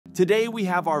Today we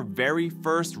have our very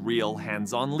first real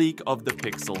hands-on leak of the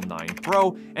Pixel 9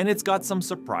 Pro, and it's got some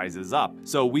surprises up.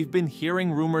 So we've been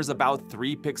hearing rumors about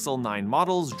 3 Pixel 9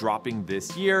 models dropping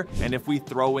this year, and if we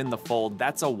throw in the Fold,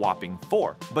 that's a whopping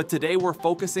 4. But today we're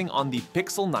focusing on the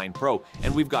Pixel 9 Pro,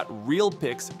 and we've got real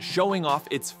pics showing off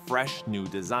its fresh new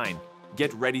design.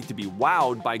 Get ready to be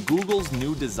wowed by Google's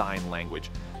new design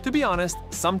language. To be honest,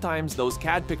 sometimes those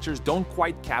CAD pictures don't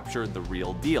quite capture the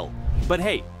real deal. But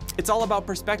hey, it's all about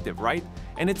perspective, right?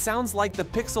 And it sounds like the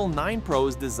Pixel 9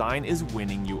 Pro's design is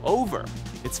winning you over.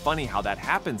 It's funny how that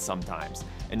happens sometimes.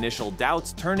 Initial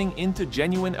doubts turning into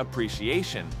genuine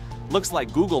appreciation. Looks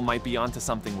like Google might be onto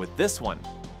something with this one.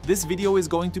 This video is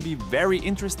going to be very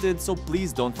interesting, so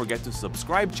please don't forget to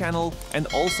subscribe channel and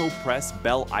also press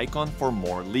bell icon for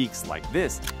more leaks like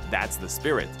this. That's the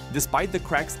spirit. Despite the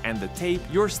cracks and the tape,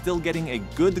 you're still getting a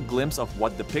good glimpse of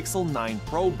what the Pixel 9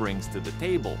 Pro brings to the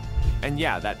table. And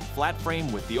yeah, that flat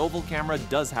frame with the oval camera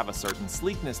does have a certain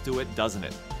sleekness to it, doesn't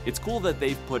it? It's cool that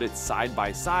they've put it side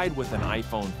by side with an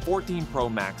iPhone 14 Pro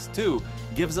Max 2,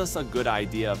 gives us a good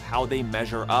idea of how they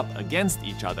measure up against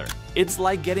each other. It's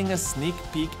like getting a sneak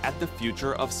peek at the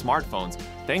future of smartphones.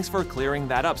 Thanks for clearing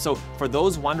that up. So for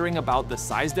those wondering about the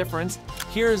size difference,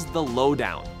 here's the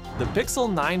lowdown. The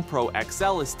Pixel 9 Pro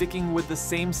XL is sticking with the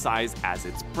same size as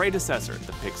its predecessor,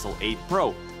 the Pixel 8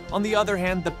 Pro. On the other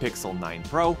hand, the Pixel 9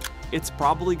 Pro, it's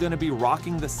probably going to be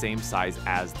rocking the same size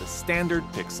as the standard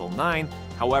Pixel 9.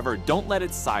 However, don't let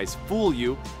its size fool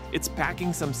you. It's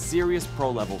packing some serious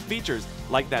pro-level features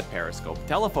like that periscope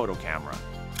telephoto camera.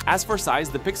 As for size,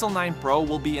 the Pixel 9 Pro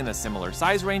will be in a similar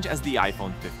size range as the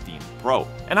iPhone 15 Pro.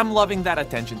 And I'm loving that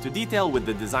attention to detail. With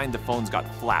the design, the phone's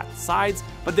got flat sides,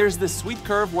 but there's this sweet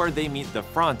curve where they meet the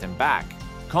front and back.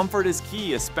 Comfort is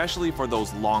key, especially for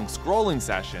those long scrolling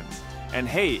sessions. And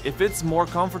hey, if it's more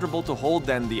comfortable to hold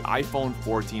than the iPhone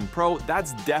 14 Pro,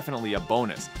 that's definitely a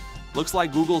bonus. Looks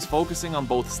like Google's focusing on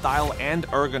both style and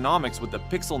ergonomics with the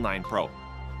Pixel 9 Pro.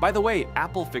 By the way,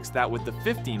 Apple fixed that with the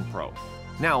 15 Pro.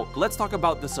 Now, let's talk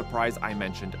about the surprise I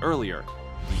mentioned earlier,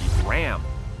 the RAM.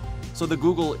 So the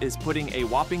Google is putting a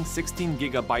whopping 16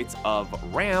 gigabytes of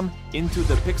RAM into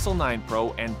the Pixel 9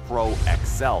 Pro and Pro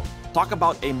XL. Talk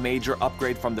about a major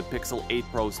upgrade from the Pixel 8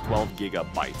 Pro's 12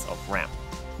 gigabytes of RAM.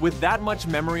 With that much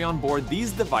memory on board,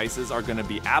 these devices are going to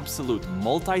be absolute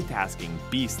multitasking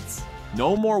beasts.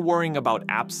 No more worrying about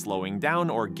apps slowing down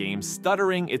or games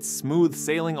stuttering, it's smooth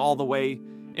sailing all the way.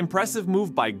 Impressive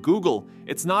move by Google.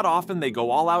 It's not often they go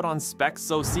all out on specs,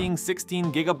 so seeing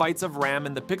 16 gigabytes of RAM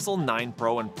in the Pixel 9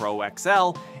 Pro and Pro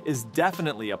XL is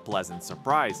definitely a pleasant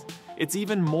surprise. It's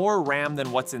even more RAM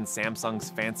than what's in Samsung's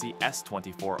fancy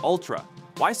S24 Ultra.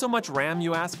 Why so much RAM,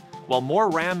 you ask? Well, more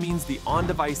RAM means the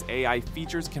on-device AI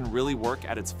features can really work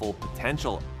at its full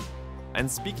potential. And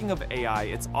speaking of AI,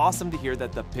 it's awesome to hear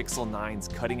that the Pixel 9's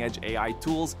cutting-edge AI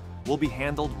tools will be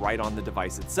handled right on the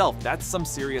device itself. That's some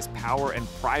serious power and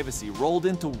privacy rolled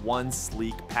into one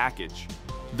sleek package.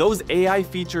 Those AI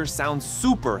features sound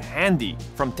super handy,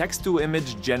 from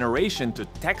text-to-image generation to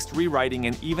text rewriting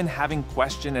and even having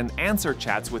question and answer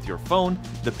chats with your phone.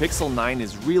 The Pixel 9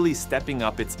 is really stepping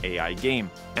up its AI game.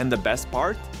 And the best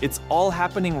part? It's all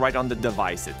happening right on the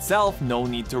device itself, no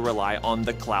need to rely on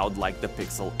the cloud like the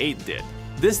Pixel 8 did.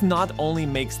 This not only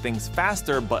makes things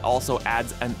faster, but also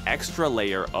adds an extra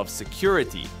layer of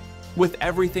security. With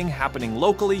everything happening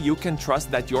locally, you can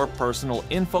trust that your personal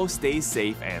info stays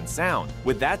safe and sound.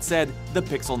 With that said, the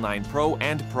Pixel 9 Pro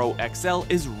and Pro XL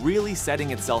is really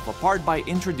setting itself apart by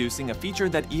introducing a feature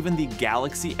that even the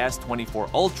Galaxy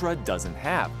S24 Ultra doesn't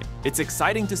have. It's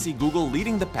exciting to see Google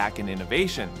leading the pack in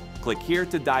innovation. Click here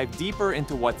to dive deeper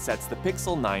into what sets the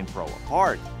Pixel 9 Pro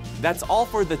apart. That's all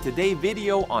for the Today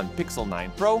video on Pixel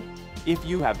 9 Pro. If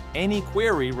you have any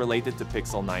query related to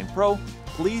Pixel 9 Pro,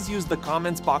 please use the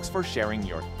comments box for sharing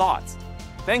your thoughts.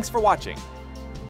 Thanks for watching.